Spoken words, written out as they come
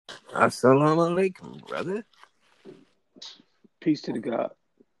Assalamu alaikum, brother. Peace to the God.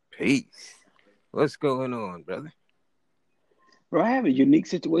 Peace. What's going on, brother? Bro, I have a unique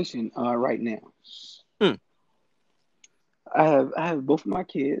situation right now. Hmm. I have both of my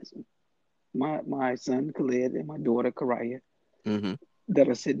kids, my son Khalid and my daughter Karaya, Mm-hmm. that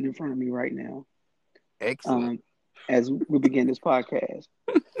are sitting in front of me right now. Excellent. Um, as we begin this podcast.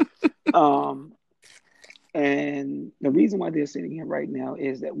 Um, and the reason why they're sitting here right now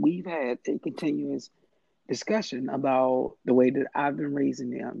is that we've had a continuous discussion about the way that I've been raising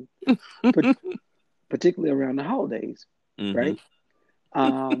them, particularly around the holidays, Mm-hmm. right?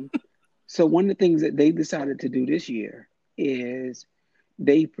 Um, so one of the things that they decided to do this year is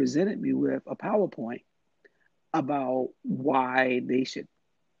they presented me with a PowerPoint about why they should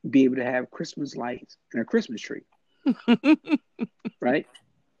be able to have Christmas lights and a Christmas tree, right?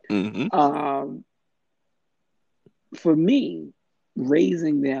 Mm-hmm. Um, for me,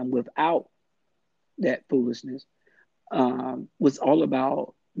 raising them without that foolishness was all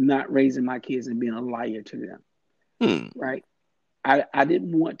about not raising my kids and being a liar to them, Hmm. right? I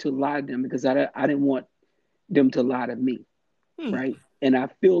didn't want to lie to them because I didn't want them to lie to me, Hmm. right? And I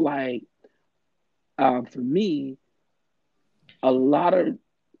feel like for me, a lot of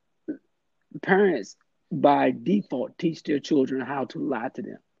parents by default teach their children how to lie to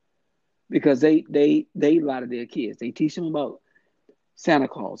them because they lie to their kids. They teach them about Santa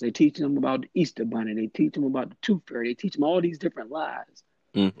Claus. They teach them about the Easter Bunny. They teach them about the Tooth Fairy. They teach them all these different lies,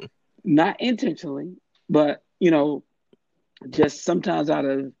 Mm-hmm. not intentionally, but just sometimes out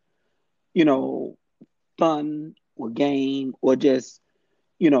of you know fun or game or just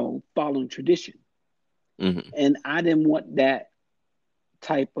following tradition. Mm-hmm. And I didn't want that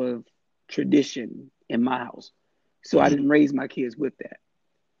type of tradition in my house, so I didn't raise my kids with that.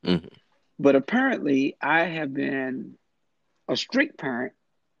 Mm-hmm. But apparently, I have been a strict parent,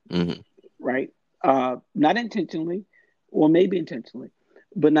 Mm-hmm. right? Not intentionally, or maybe intentionally,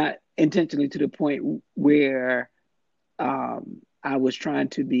 but not intentionally to the point where I was trying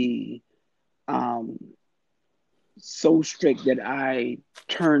to be um, so strict that I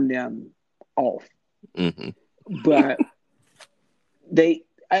turned them off. Mm-hmm. But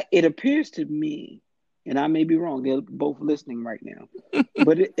it appears to me, and I may be wrong, they're both listening right now,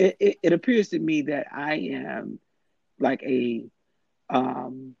 but it appears to me that I am like a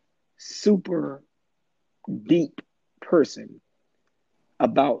super deep person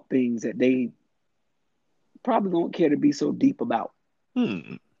about things that they probably don't care to be so deep about,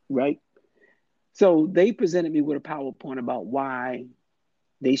 Hmm. right? So they presented me with a PowerPoint about why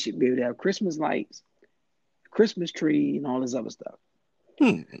they should be able to have Christmas lights, Christmas tree, and all this other stuff.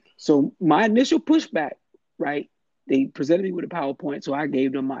 Hmm. So my initial pushback, right? They presented me with a PowerPoint, so I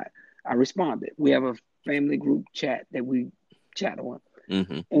gave them I responded. We have a family group chat that we chat on,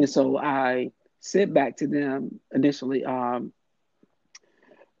 Mm-hmm. and so I said back to them initially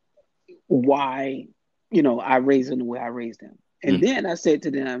why I raised them the way I raised them, and Mm-hmm. then I said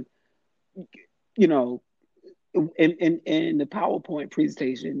to them, you know, in the PowerPoint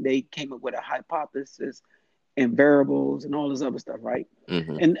presentation, they came up with a hypothesis and variables and all this other stuff, right?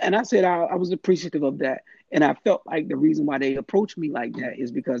 Mm-hmm. And I said I was appreciative of that, and I felt like the reason why they approached me like that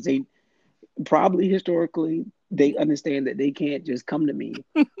is because they probably historically they understand that they can't just come to me,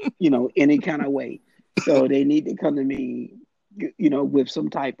 any kind of way. So they need to come to me, with some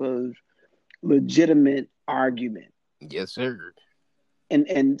type of legitimate argument, Yes, sir.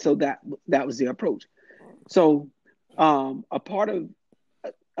 and so that was the approach. So a part of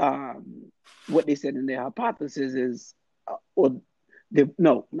what they said in their hypothesis is, or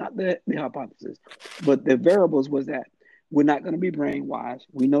no, not the hypothesis, but the variables was that we're not going to be brainwashed.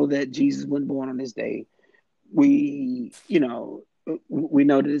 We know that Jesus wasn't born on this day. We know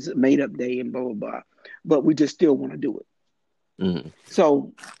that it's a made up day and blah blah blah, but we just still want to do it. Mm-hmm.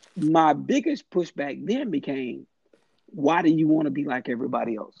 So my biggest pushback then became, why do you want to be like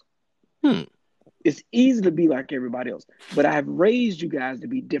everybody else? Hmm. It's easy to be like everybody else, but I have raised you guys to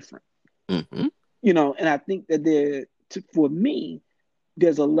be different. Mm-hmm. And I think that for me,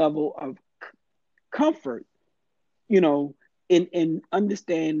 there's a level of comfort, in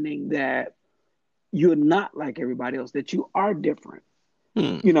understanding that you're not like everybody else, that you are different,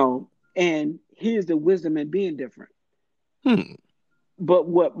 Hmm. and here's the wisdom in being different. Hmm. But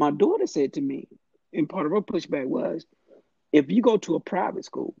what my daughter said to me, and part of her pushback was, if you go to a private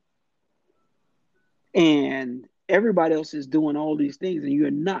school and everybody else is doing all these things and you're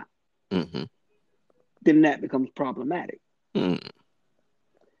not, Mm-hmm. then that becomes problematic. Hmm.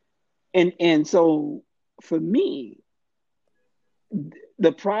 And so for me,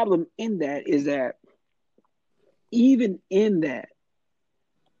 the problem in that is that even in that,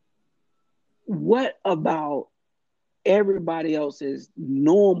 what about everybody else's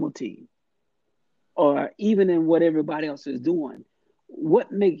normality, or even in what everybody else is doing,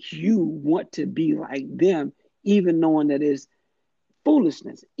 what makes you want to be like them, even knowing that it's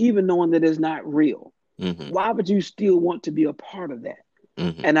foolishness, even knowing that it's not real? Mm-hmm. Why would you still want to be a part of that?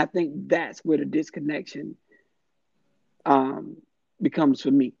 Mm-hmm. And I think that's where the disconnection um, becomes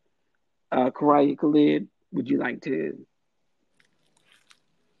for me. Karaya Khalid, would you like to,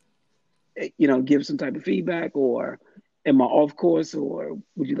 give some type of feedback, or am I off course, or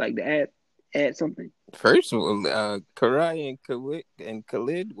would you like to add something? First of all, Karai and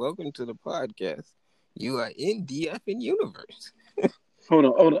Khalid, welcome to the podcast. You are in DF and Universe. Hold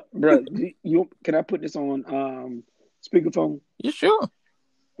on, bro. You can I put this on speakerphone? You sure?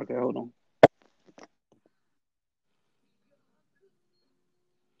 Okay, hold on.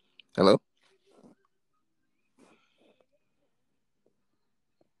 Hello?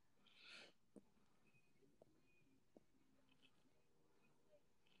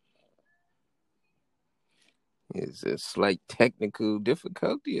 It's a slight technical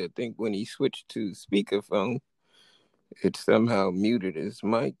difficulty. I think when he switched to speakerphone, it somehow muted his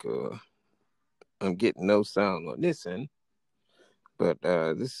mic, or I'm getting no sound on this end. But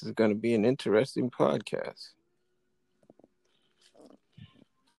this is going to be an interesting podcast.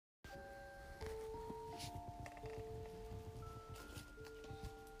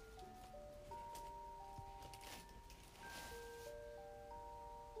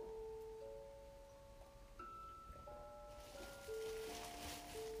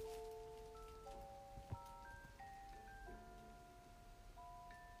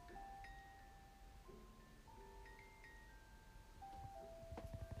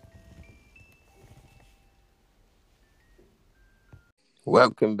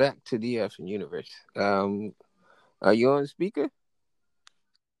 Welcome back to DF and Universe. Are you on speaker?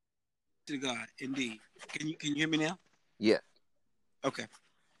 To God, indeed. Can you hear me now? Yes. Okay. You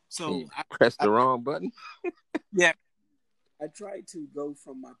So pressed I the wrong button? yeah, I tried to go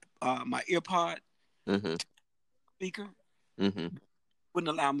from my earpod Mm-hmm. speaker, Mm-hmm.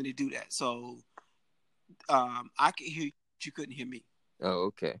 wouldn't allow me to do that. So I could hear you, but you couldn't hear me. Oh,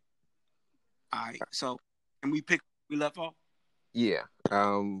 okay. All right. So and we left off. Yeah.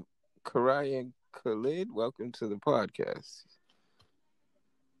 Karai and Khalid, welcome to the podcast.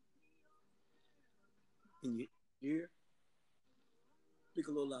 Can you hear? Speak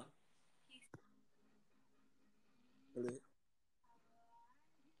a little loud. All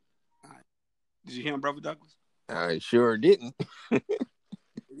right. Did you hear him, Brother Douglas? I sure didn't.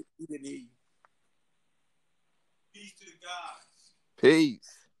 He didn't hear you. Peace to the gods.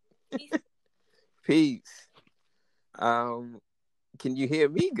 Peace. Peace. Um, can you hear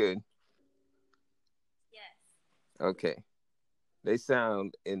me good? Okay. They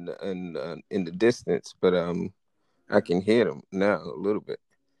sound in the distance, but I can hear them now a little bit.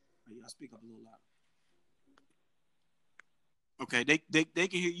 Oh, yeah, I'll speak up a little louder. Okay, they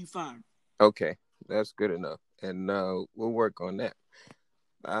can hear you fine. Okay, that's good enough, and we'll work on that.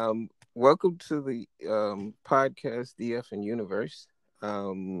 Welcome to the podcast DF and Universe.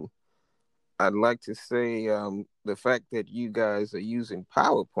 Um, I'd like to say the fact that you guys are using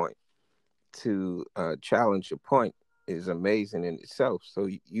PowerPoint to challenge a point is amazing in itself. So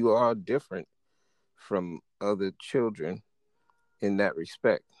you are different from other children in that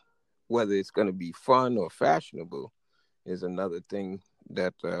respect. Whether it's going to be fun or fashionable is another thing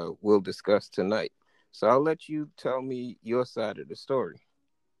that we'll discuss tonight. So I'll let you tell me your side of the story.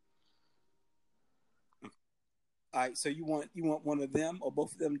 All right, so you want one of them or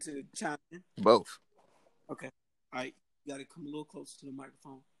both of them to chime in? Both. Okay. All right, you got to come a little closer to the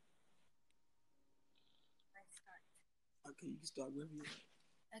microphone. Okay, you can start with me.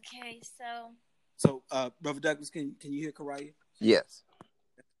 Okay, so So, Brother Douglas, can you hear Karaya? Yes.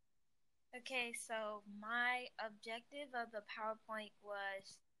 my objective of the PowerPoint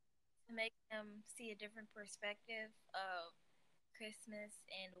was to make them see a different perspective of Christmas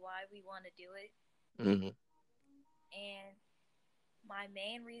and why we want to do it. Mm-hmm. And my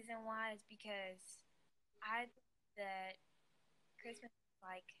main reason why is because I think that Christmas is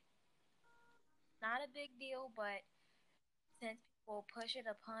like not a big deal, but since people push it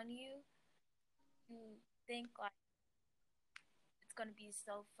upon you, you think like it's gonna be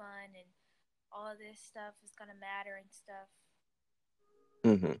so fun and all this stuff is gonna matter and stuff.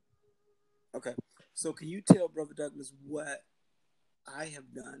 Mm-hmm. Okay. So, can you tell Brother Douglas what I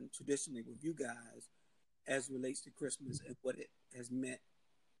have done traditionally with you guys as relates to Christmas and what it has meant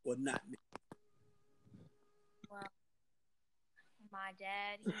or not meant? Well, my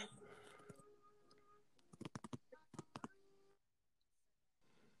dad, he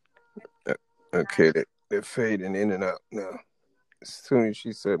Okay, they're fading in and out now. As soon as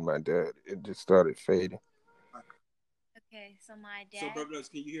she said my dad, it just started fading. Okay, so my So, dad, Brother Douglas,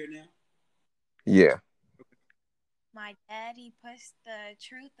 can you hear now? Yeah. he puts the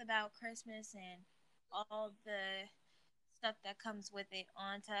truth about Christmas and all the stuff that comes with it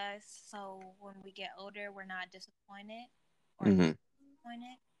onto us. So when we get older, we're not disappointed or Mm-hmm.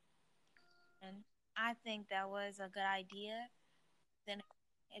 disappointed. And I think that was a good idea. Then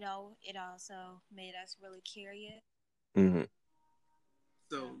it also made us really curious. Mm-hmm.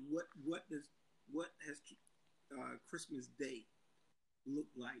 So, what has Christmas Day look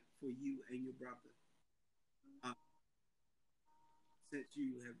like for you and your brother uh, since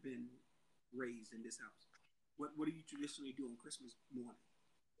you have been raised in this house? What do you traditionally do on Christmas morning?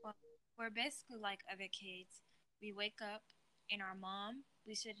 Well, we're basically like other kids. We wake up and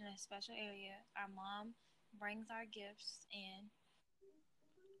we sit in a special area. Our mom brings our gifts and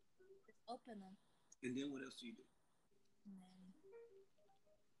just open them. And then what else do you do? And then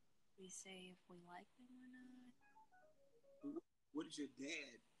we say if we like them or not. What does your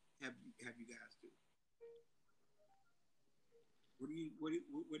dad have you guys do? Where do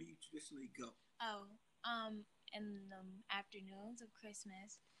you traditionally go? Oh, in the afternoons of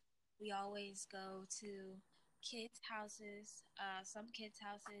Christmas, we always go to some kids'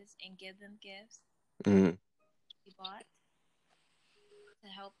 houses, and give them gifts Mm-hmm. we bought to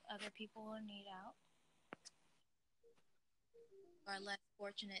help other people in need out who are less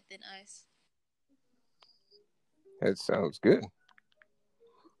fortunate than us. That sounds good.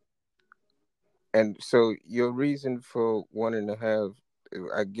 And so your reason for wanting to have,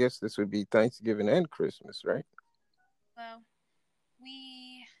 I guess this would be Thanksgiving and Christmas, right? Well,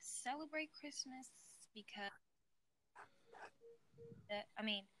 we celebrate Christmas because I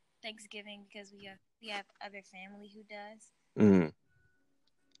mean Thanksgiving because we have other family who does. Mm-hmm.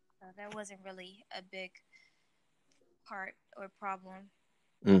 So that wasn't really a big part or problem.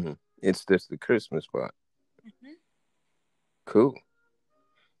 Mm-hmm. It's just the Christmas part. Hmm. Cool.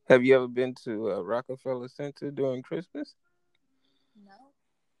 Have you ever been to Rockefeller Center during Christmas? No.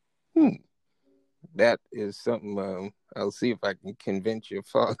 Hmm. That is something I'll see if I can convince your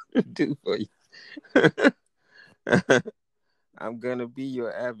father to do for you. I'm gonna be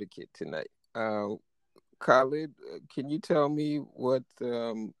your advocate tonight. Khalid, can you tell me what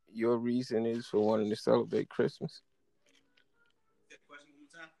your reason is for wanting to celebrate Christmas? Say the question one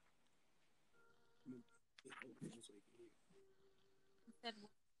more time.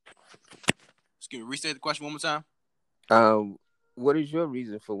 Excuse me. Restate the question one more time. Um, what is your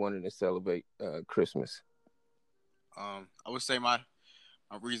reason for wanting to celebrate Christmas? I would say my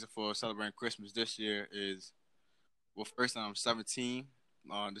reason for celebrating Christmas this year is, well, first I'm 17.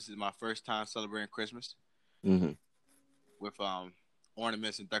 This is my first time celebrating Christmas Mm-hmm. with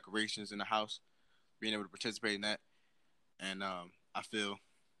ornaments and decorations in the house. Being able to participate in that, and I feel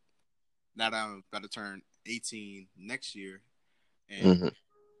now that I'm about to turn 18 next year, and Mm-hmm.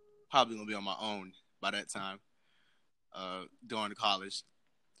 probably gonna be on my own by that time. During college,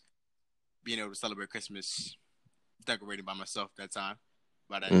 being able to celebrate Christmas decorated by myself that time.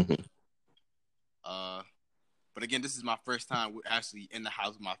 By that, Mm-hmm. uh, but again, this is my first time actually in the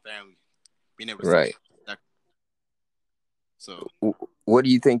house with my family, being able to celebrate Right. that. So, What do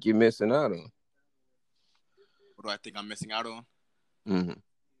you think you're missing out on? what do I think I'm missing out on? Mm-hmm.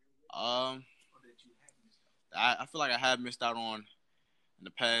 Um, I feel like I have missed out on in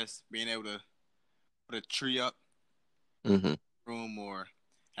the past being able to put a tree up Mm-hmm. room or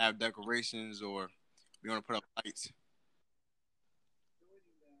have decorations or we want to put up lights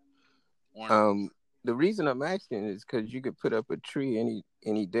ornaments. The reason I'm asking is because you could put up a tree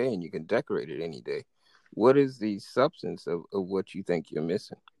any day and you can decorate it any day. What is the substance of what you think you're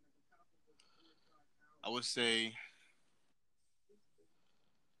missing? I would say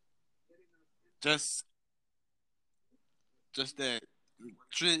just just that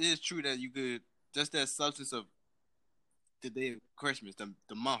it is true that you could just that substance of the day of Christmas,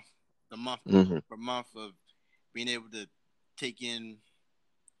 the month, Mm-hmm. for month of being able to take in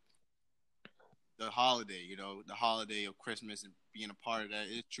the holiday, the holiday of Christmas and being a part of that.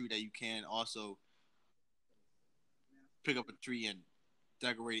 It's true that you can also pick up a tree and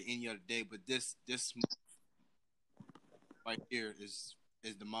decorate it any other day, but this right here is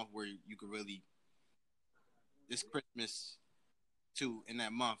the month where you can really this Christmas too in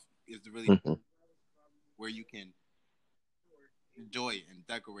that month is the really Mm-hmm. where you can enjoy it and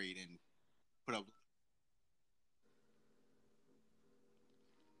decorate and put up.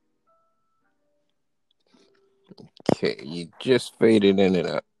 Okay, you just faded in and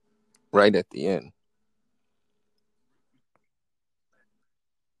out right at the end.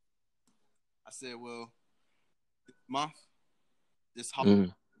 I said, well, this month, this holiday, Mm-hmm.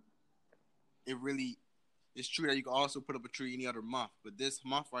 it really, it's true that you can also put up a tree any other month, but this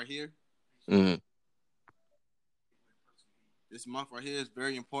month right here, Mm-hmm. this month right here is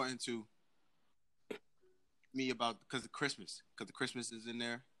very important to me about because the Christmas is in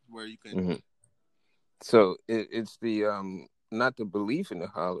there where you can. Mm-hmm. So it's the not the belief in the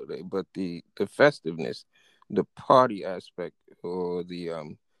holiday, but the festiveness, the party aspect, or the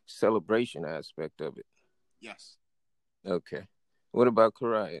celebration aspect of it. Yes. Okay. What about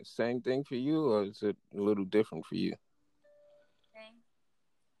Karaya? Same thing for you, or is it a little different for you? Same.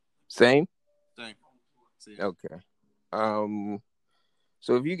 Same. Same. See. Okay. Um.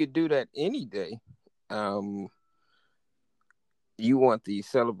 So if you could do that any day, um, you want the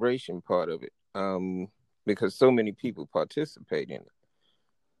celebration part of it, because so many people participate in it.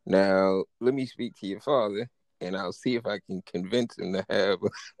 Now, let me speak to your father, and I'll see if I can convince him to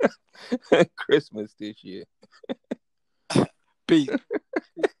have Christmas this year. Peace.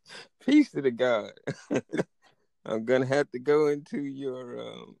 Peace to the God. I'm gonna have to go into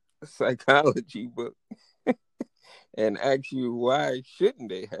your psychology book and ask you why shouldn't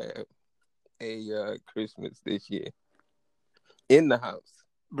they have a Christmas this year in the house?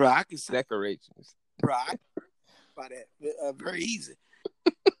 Bro, I can say, Decorations. bro, I can by that very easy.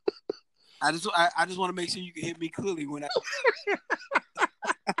 I just want to make sure you can hear me clearly when I.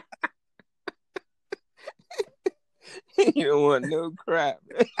 You don't want no crap.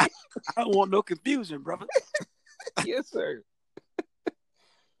 I don't want no confusion, brother. Yes, sir.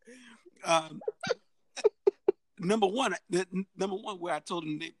 Um, number one, where I told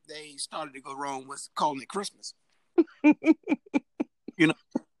them they started to go wrong was calling it Christmas. You know,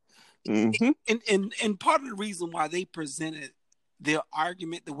 Mm-hmm. and part of the reason why they presented their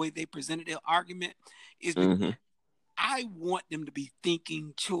argument the way they presented their argument is because Mm-hmm. I want them to be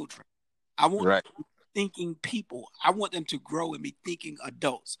thinking children. I want Right. them to be thinking people. I want them to grow and be thinking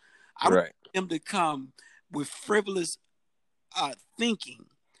adults. I don't Right. want them to come with frivolous thinking.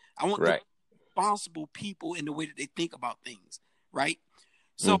 I want them to Right. be responsible people in the way that they think about things, right?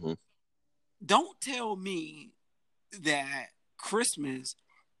 So Mm-hmm. don't tell me that Christmas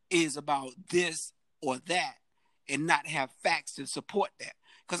is about this or that and not have facts to support that.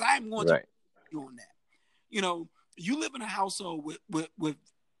 Because I'm going to Right. you on that. You know, you live in a household with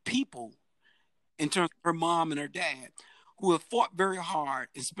people in terms of her mom and her dad who have fought very hard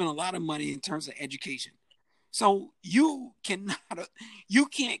and spent a lot of money in terms of education. So you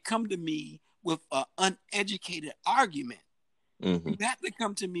can't come to me with an uneducated argument. Mm-hmm. You have to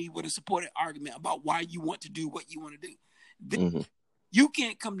come to me with a supported argument about why you want to do what you want to do. Mm-hmm. You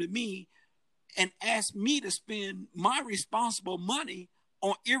can't come to me and ask me to spend my responsible money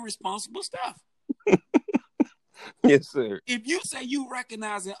on irresponsible stuff. Yes, sir. If you say you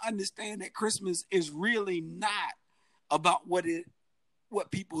recognize and understand that Christmas is really not about what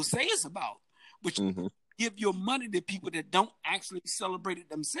people say it's about, but you Mm-hmm. give your money to people that don't actually celebrate it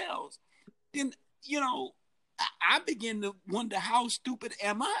themselves, then I begin to wonder how stupid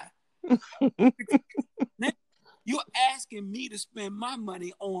am I? Now, you're asking me to spend my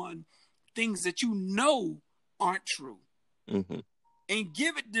money on things that you know aren't true Mm-hmm. and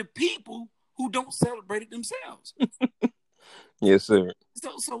give it to people who don't celebrate it themselves. Yes, sir.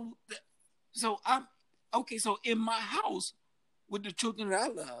 So I'm okay. So in my house with the children that I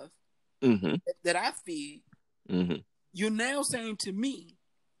love, Mm-hmm. that I feed, Mm-hmm. you're now saying to me,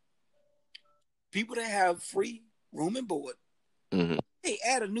 people that have free room and board, Mm-hmm. hey,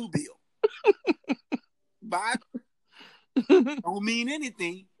 add a new bill. Buy don't mean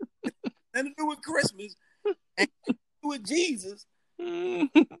anything. Nothing to do with Christmas and to do with Jesus,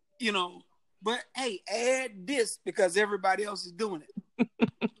 you know. But hey, add this because everybody else is doing it.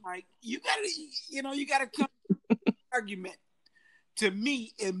 Like you gotta come argument to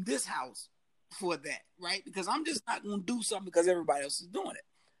me in this house for that, right? Because I'm just not gonna do something because everybody else is doing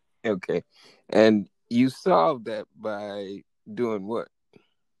it. Okay. And you solved that by doing what?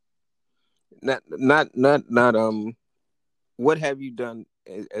 Not. What have you done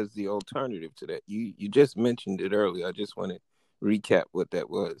as the alternative to that? You just mentioned it earlier. I just want to recap what that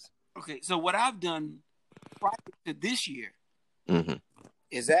was. Okay, so what I've done prior to this year Mm-hmm.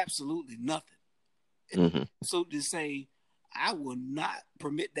 is absolutely nothing. Mm-hmm. So to say, I will not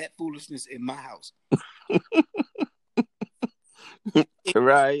permit that foolishness in my house.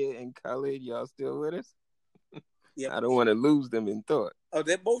 Karaya and Khalid, y'all still with us? Yep. I don't want to lose them in thought. Oh,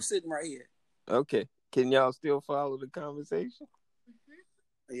 they're both sitting right here. Okay. Can y'all still follow the conversation?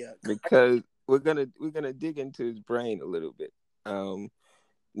 Yeah. Because we're gonna dig into his brain a little bit.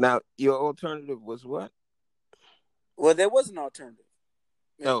 Now your alternative was what? Well, there was an alternative.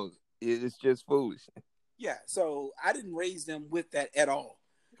 Oh, It's just foolish. Yeah, so I didn't raise them with that at all.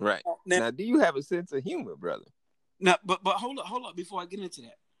 Right. Now, Now, do you have a sense of humor, brother? no, but hold up before I get into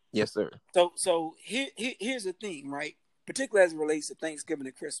that. Yes, sir. So here's the thing, right? Particularly as it relates to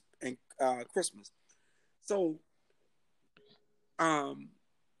Thanksgiving and Christmas. So,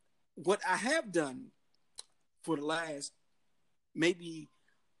 what I have done for the last maybe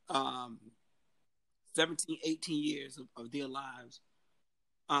 17, 18 years of their lives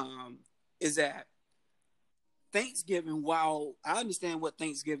is that Thanksgiving, while I understand what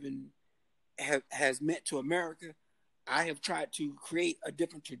Thanksgiving has meant to America, I have tried to create a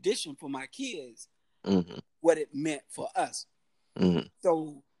different tradition for my kids, what it meant for us.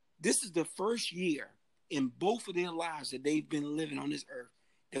 So this is the first year in both of their lives that they've been living on this earth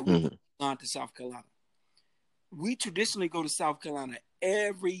that we've gone to South Carolina. We traditionally go to South Carolina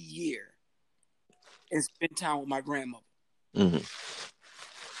every year and spend time with my grandmother.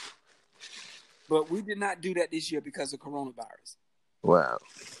 But we did not do that this year because of coronavirus. Wow.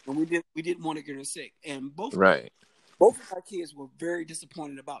 And we didn't want to get her sick. And both of my kids were very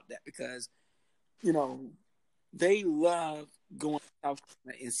disappointed about that because, you know, they love going to South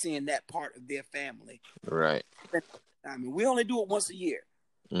Carolina and seeing that part of their family. Right. I mean, we only do it once a year.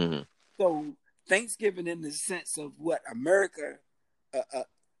 So Thanksgiving, in the sense of what America,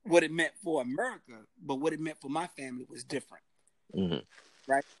 what it meant for America, but what it meant for my family was different.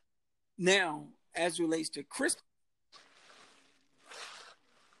 Right. Now, as it relates to Christmas,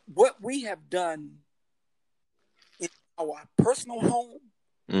 what we have done in our personal home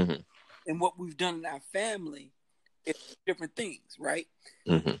and what we've done in our family is different things, right?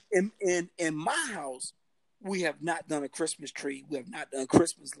 In my house, we have not done a Christmas tree. We have not done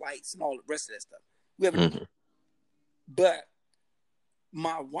Christmas lights and all the rest of that stuff. We haven't. But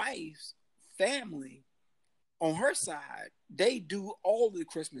my wife's family, on her side, they do all the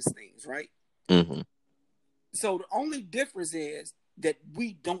Christmas things, right? So the only difference is that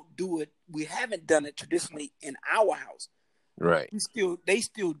we don't do it. We haven't done it traditionally in our house. Right. They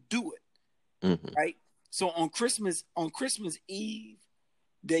still do it. Right. So on Christmas Eve,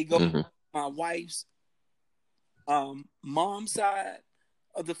 they go to my wife's mom's side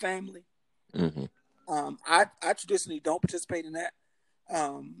of the family. I traditionally don't participate in that.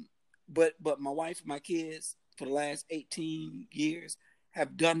 But my wife and my kids for the last 18 years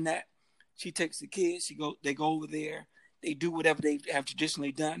have done that. She takes the kids, they go over there, they do whatever they have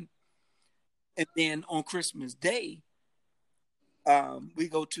traditionally done. And then on Christmas Day, we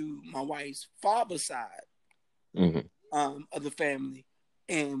go to my wife's father's side of the family,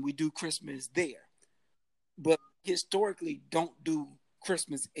 and we do Christmas there. But historically, don't do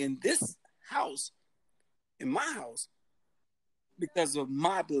Christmas in this house, in my house, because of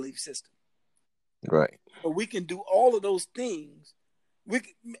my belief system. Right. But we can do all of those things.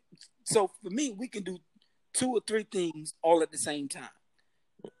 So for me, we can do 2 or 3 things all at the same time.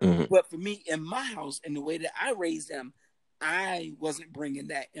 But for me, in my house, and the way that I raised them, I wasn't bringing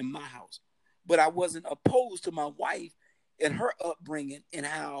that in my house. But I wasn't opposed to my wife and her upbringing and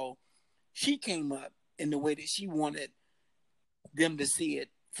how she came up in the way that she wanted them to see it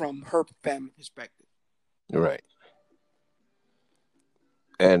from her family perspective. Right.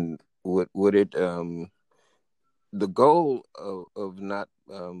 And would it the goal of not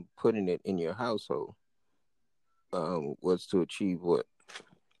putting it in your household was to achieve what?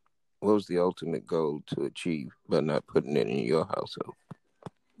 What was the ultimate goal to achieve by not putting it in your household?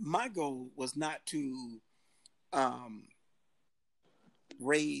 My goal was not to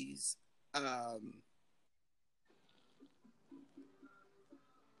raise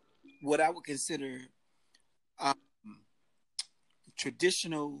what I would consider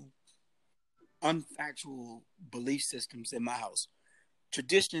traditional, unfactual belief systems in my house.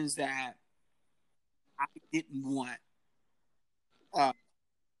 Traditions that I didn't want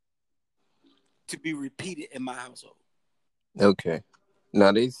to be repeated in my household. Okay.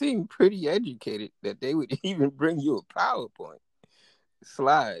 Now, they seem pretty educated that they would even bring you a PowerPoint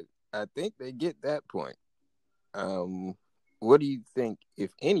slide. I think they get that point. What do you think,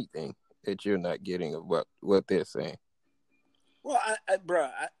 if anything, that you're not getting about what they're saying? Well,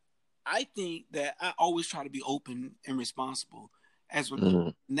 I think that I always try to be open and responsible as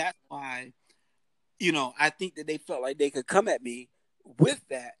well. And that's why, I think that they felt like they could come at me with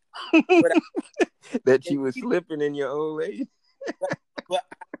that. But that you were slipping in your old age? But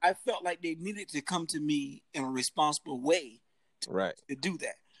I felt like they needed to come to me in a responsible way to do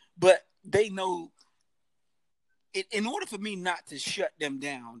that. But they know, in order for me not to shut them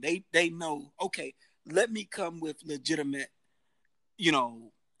down, they know, okay, let me come with legitimate,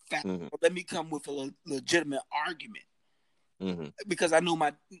 fact. Let me come with a legitimate argument. Because I know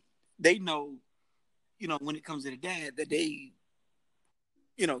they know, when it comes to the dad, that they,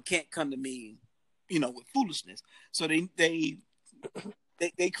 can't come to me, with foolishness. So they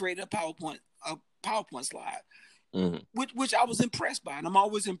created a PowerPoint slide, Mm-hmm. which I was impressed by, and I'm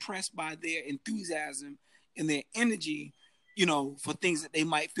always impressed by their enthusiasm and their energy, for things that they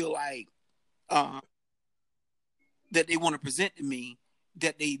might feel like that they want to present to me,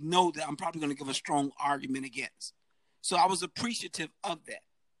 that they know that I'm probably going to give a strong argument against. So I was appreciative of that.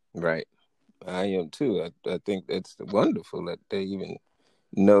 Right. I am too. I think that's wonderful that they even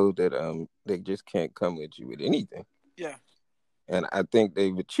know that they just can't come at you with anything. Yeah. And I think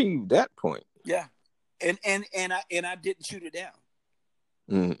they've achieved that point. Yeah. And I didn't shoot it down.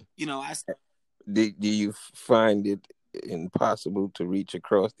 Mm-hmm. I said, do you find it impossible to reach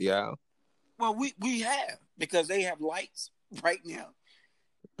across the aisle? well, we have, because they have lights right now.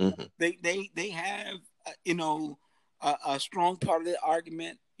 Mm-hmm. They have a strong part of the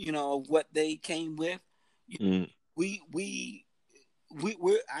argument, of what they came with. Mm-hmm.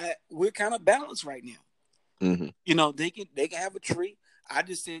 We're kind of balanced right now. Mm-hmm. They can have a tree. I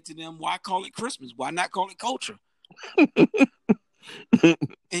just said to them, why call it Christmas? Why not call it culture? And,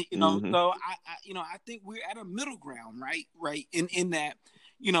 Mm-hmm. so I think we're at a middle ground, right. In that,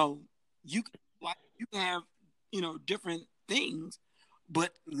 you can have, different things,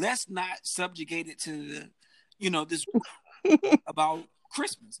 but let's not subjugate it to this about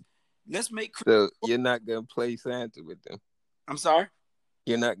Christmas. Let's make Christmas. So you're not gonna play Santa with them? I'm sorry?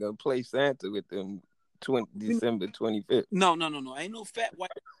 You're not gonna play Santa with them December 25th? No. Ain't no fat white.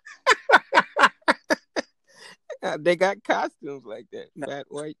 They got costumes like that. No. Fat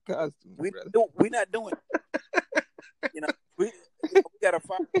white costumes, brother. We're not doing it. We got a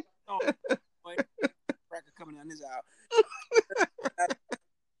fire cracker coming down this aisle.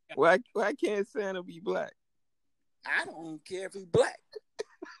 Why can't Santa be black? I don't care if he's black.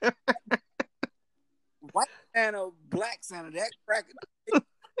 White Santa, black Santa, that cracker,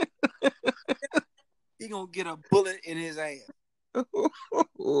 he gonna get a bullet in his ass.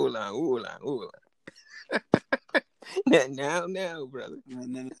 Hold on. Now, brother.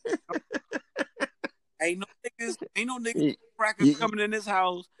 No. Ain't no niggas crackers coming in this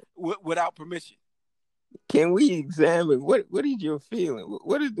house without permission. Can we examine what is your feeling?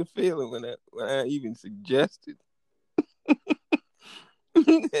 What is the feeling when I even suggested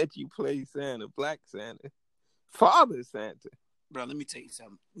that you play Santa, Black Santa, Father Santa? Bro, let me tell you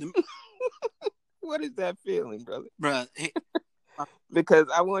something. What is that feeling, brother? Bro, because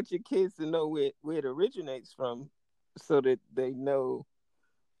I want your kids to know where it originates from, so that they know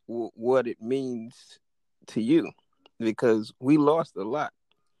what it means to you. Because we lost a lot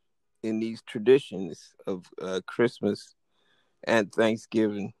in these traditions of Christmas and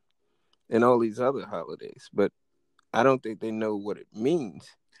Thanksgiving and all these other holidays, but I don't think they know what it means.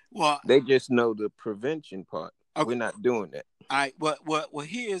 Well, they just know the prevention part. Okay. We're not doing that. All right. Well,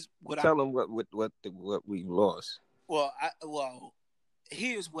 here's what Tell them what we've lost. Well,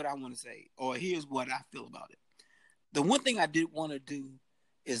 here's what I want to say, or here's what I feel about it. The one thing I did want to do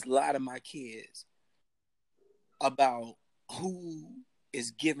is lie to my kids about who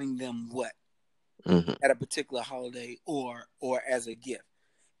is giving them what at a particular holiday or as a gift.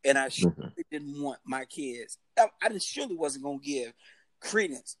 And I surely didn't want my kids, I surely wasn't going to give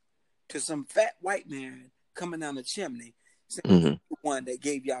credence to some fat white man coming down the chimney saying he's the one that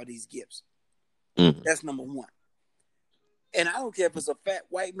gave y'all these gifts. That's number one. And I don't care if it's a fat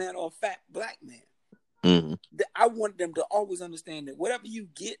white man or a fat black man. I want them to always understand that whatever you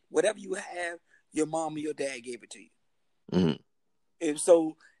get, whatever you have, your mom or your dad gave it to you. And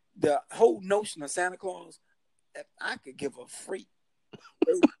so the whole notion of Santa Claus, if I could give a freak.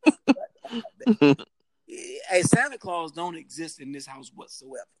 Hey, Santa Claus don't exist in this house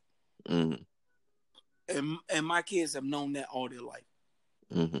whatsoever. And my kids have known that all their life.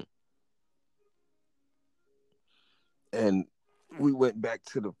 And we went back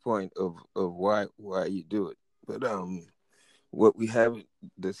to the point of why you do it. But what we haven't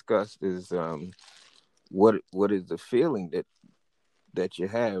discussed is what is the feeling that you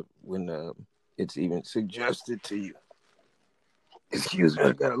have when it's even suggested to you. Excuse me,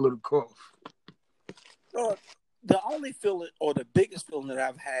 I got a little cough. The only feeling, or the biggest feeling that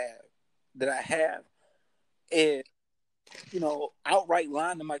I have is, outright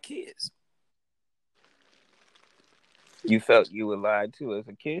lying to my kids. You felt you were lied to as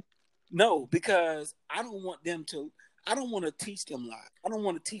a kid? No, because I don't want to teach them lies. I don't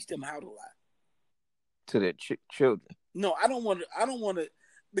want to teach them how to lie. To their children? No, I don't want to,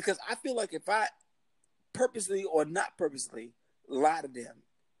 because I feel like if I purposely or not purposely lie to them,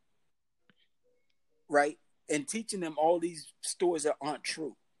 right, and teaching them all these stories that aren't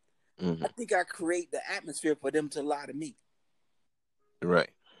true, Mm-hmm. I think I create the atmosphere for them to lie to me. Right.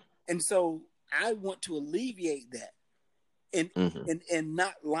 And so I want to alleviate that and Mm-hmm.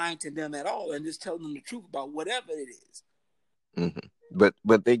 not lying to them at all and just telling them the truth about whatever it is. Mm-hmm.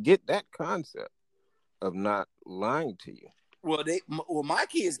 But they get that concept of not lying to you. Well, my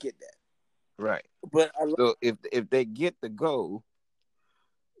kids get that. Right. But So if they get the goal,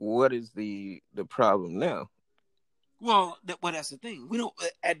 what is the problem now? that's the thing. We don't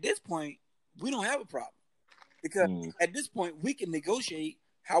at this point we don't have a problem because Mm. at this point we can negotiate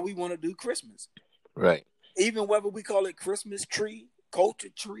how we want to do Christmas, Right. even whether we call it Christmas tree, culture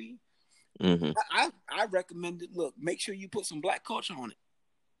tree. Mm-hmm. I recommend it. Look, make sure you put some black culture on it.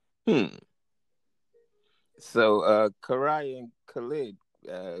 Hmm. So, Karai and Khalid,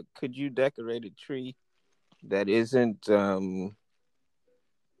 could you decorate a tree that isn't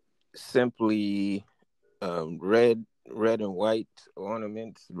simply red and white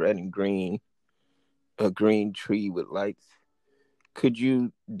ornaments, red and green, a green tree with lights? Could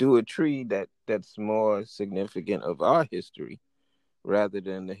you do a tree that's more significant of our history rather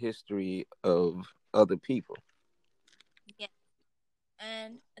than the history of other people? Yeah,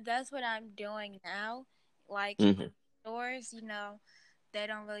 and that's what I'm doing now. Like Mm-hmm. stores, they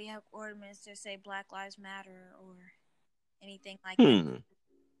don't really have ornaments that say Black Lives Matter or anything like that. Hmm.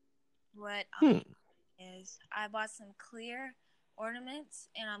 What Hmm. is I bought some clear ornaments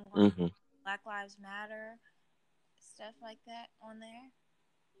and I'm going to Mm-hmm. Black Lives Matter stuff like that on there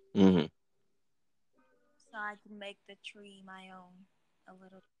Mm-hmm. so I can make the tree my own a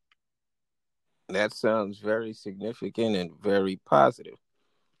little. That sounds very significant and very positive.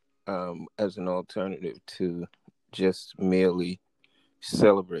 As an alternative to just merely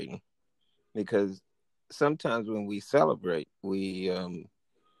celebrating, because sometimes when we celebrate, we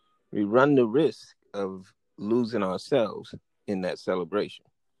run the risk of losing ourselves in that celebration.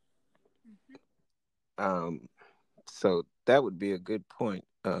 Mm-hmm. Um, so that would be a good point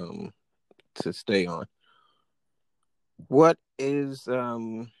to stay on. What is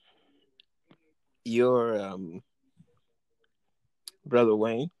your brother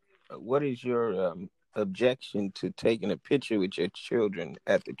Wayne? What is your objection to taking a picture with your children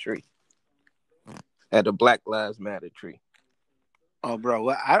at the tree, at the Black Lives Matter tree? Oh, bro,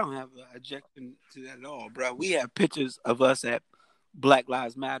 well, I don't have an objection to that at all, bro. We have pictures of us at Black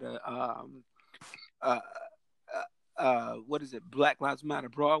Lives Matter. Uh, what is it? Black Lives Matter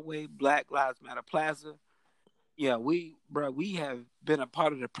Broadway, Black Lives Matter Plaza. Yeah, we have been a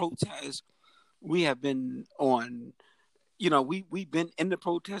part of the protest. We have been on, we've been in the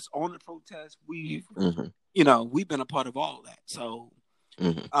protest, on the protest. Mm-hmm. We've been a part of all that. So,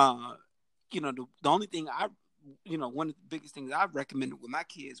 Mm-hmm. uh, the only thing one of the biggest things I've recommended with my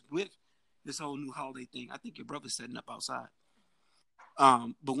kids with this whole new holiday thing, I think your brother's setting up outside.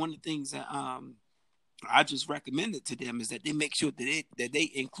 But one of the things that I just recommended to them is that they make sure that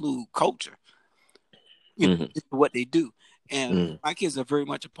they include culture, Mm-hmm. what they do. And Mm-hmm. my kids are very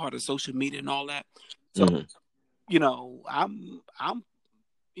much a part of social media and all that. So, Mm-hmm. I'm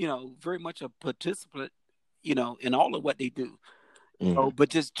very much a participant, in all of what they do. Mm-hmm. But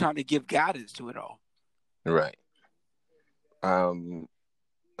just trying to give guidance to it all. Right. Um,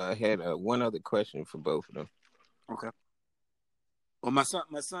 I had one other question for both of them. Okay. Well, my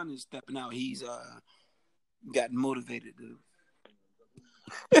son is stepping out. He's gotten motivated to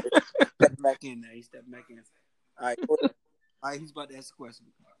step back in there. He's stepping back in. All right. All right. He's about to ask a question.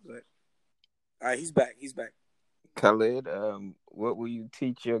 But all right, he's back. He's back. Khalid, what will you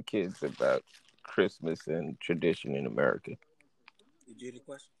teach your kids about Christmas and tradition in America? Did you hear the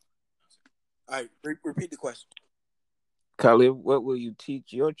question? All right, repeat the question. Khalid, what will you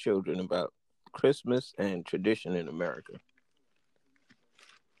teach your children about Christmas and tradition in America?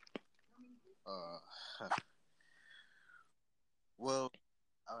 Uh, well,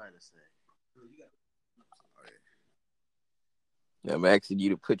 I gotta say, I'm asking you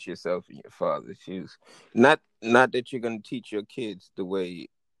to put yourself in your father's shoes. Not that you're going to teach your kids the way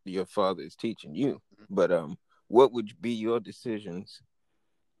your father is teaching you, but what would be your decisions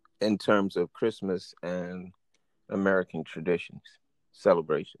in terms of Christmas and American traditions,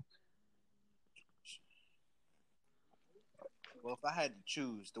 celebrations? well, if I had to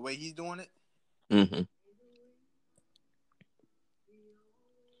choose the way he's doing it Mm-hmm.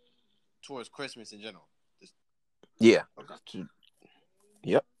 towards Christmas in general, just Yeah. okay,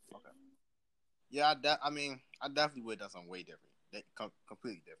 Yep. okay, yeah, I definitely would have done something way different,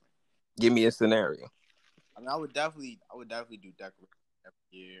 completely different. Give me a scenario. I mean, I would definitely do decoration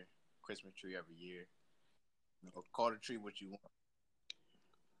every year, Christmas tree every year. Call the tree what you want.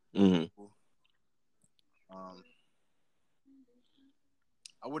 Mm-hmm. Um,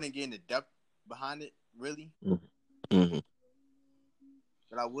 I wouldn't get into depth behind it really, Mm-hmm.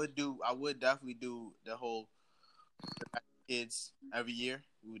 but I would definitely do the whole kids every year.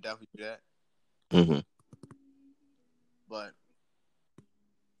 We would definitely do that. Mm-hmm. But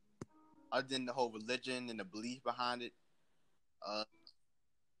other than the whole religion and the belief behind it, uh,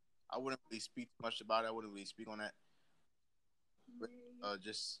 I wouldn't really speak too much about it. I wouldn't really speak on that. But,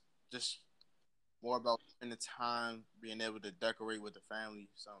 just more about spending time, being able to decorate with the family.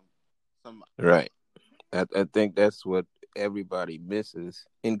 Some. Right. I think that's what everybody misses,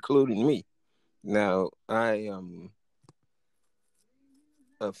 including me. Now, I am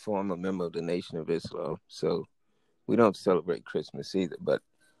a former member of the Nation of Islam, so we don't celebrate Christmas either. But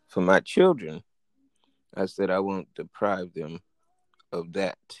for my children, I said I won't deprive them of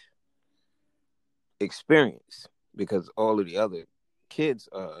that experience because all of the other kids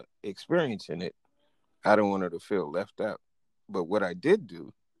are experiencing it. I don't want her to feel left out. But what I did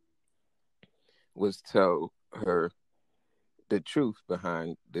do was tell her the truth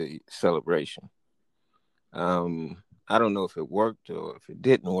behind the celebration. I don't know if it worked or if it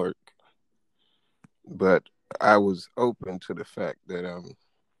didn't work, but I was open to the fact that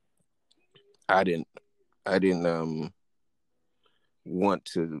I didn't I didn't want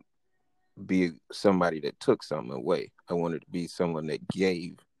to be somebody that took something away. I wanted to be someone that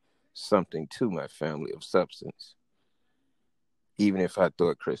gave something to my family of substance, even if I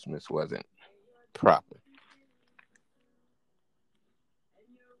thought Christmas wasn't proper.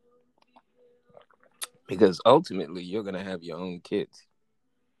 Because ultimately, you're going to have your own kids,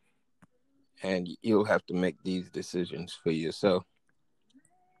 and you'll have to make these decisions for yourself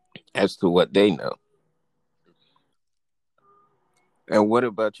as to what they know. And what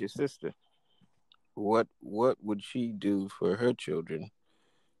about your sister? What would she do for her children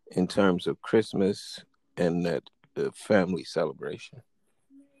in terms of Christmas and that family celebration?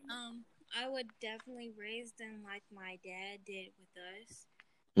 I would definitely raise them like my dad did with us,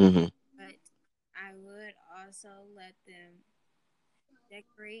 Mm-hmm. but I would also let them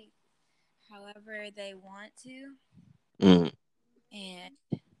decorate however they want to, Mm-hmm. and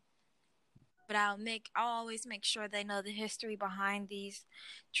but I'll always make sure they know the history behind these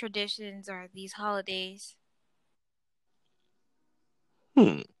traditions or these holidays.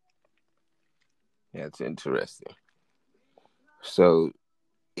 Hmm. That's interesting. So,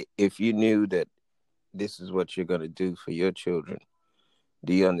 if you knew that this is what you're going to do for your children,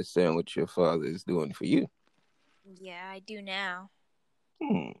 do you understand what your father is doing for you? Yeah, I do now.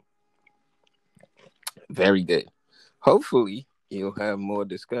 Hmm. Very good. Hopefully, you'll have more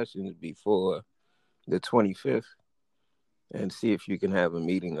discussions before the 25th and see if you can have a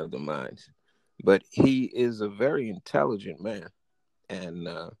meeting of the minds. But he is a very intelligent man. And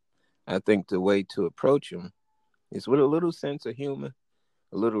I think the way to approach him is with a little sense of humor,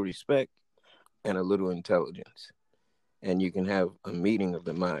 a little respect, and a little intelligence. And you can have a meeting of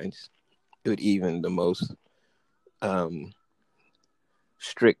the minds with even the most um,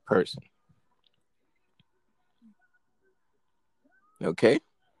 strict person. Okay?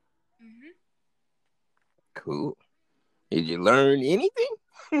 Mhm. Cool. Did you learn anything?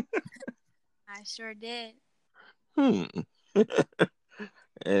 I sure did. Hmm.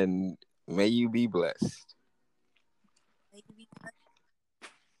 And may you be blessed. Maybe.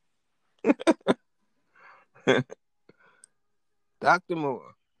 Dr.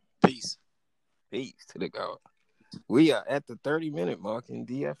 Moore, Peace. peace to the God. We are at the 30-minute mark in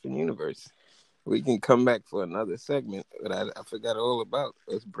DF and Universe. We can come back for another segment, but I forgot all about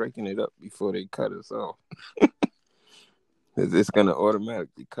us breaking it up before they cut us off. It's going to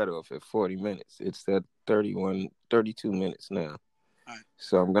automatically cut off at 40 minutes. It's at 32 minutes now. All right.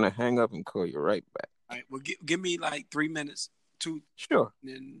 So I'm going to hang up and call you right back. All right. Well, give me like 3 minutes, two, Sure. and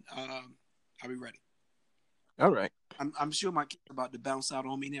then I'll be ready. All right. I'm sure my kids are about to bounce out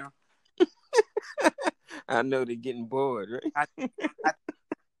on me now. I know they're getting bored, right? I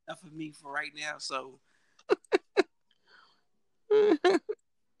enough of me for right now. So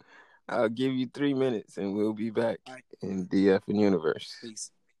I'll give you 3 minutes and we'll be back all right. in DF and Universe.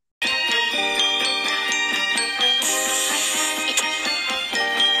 Peace.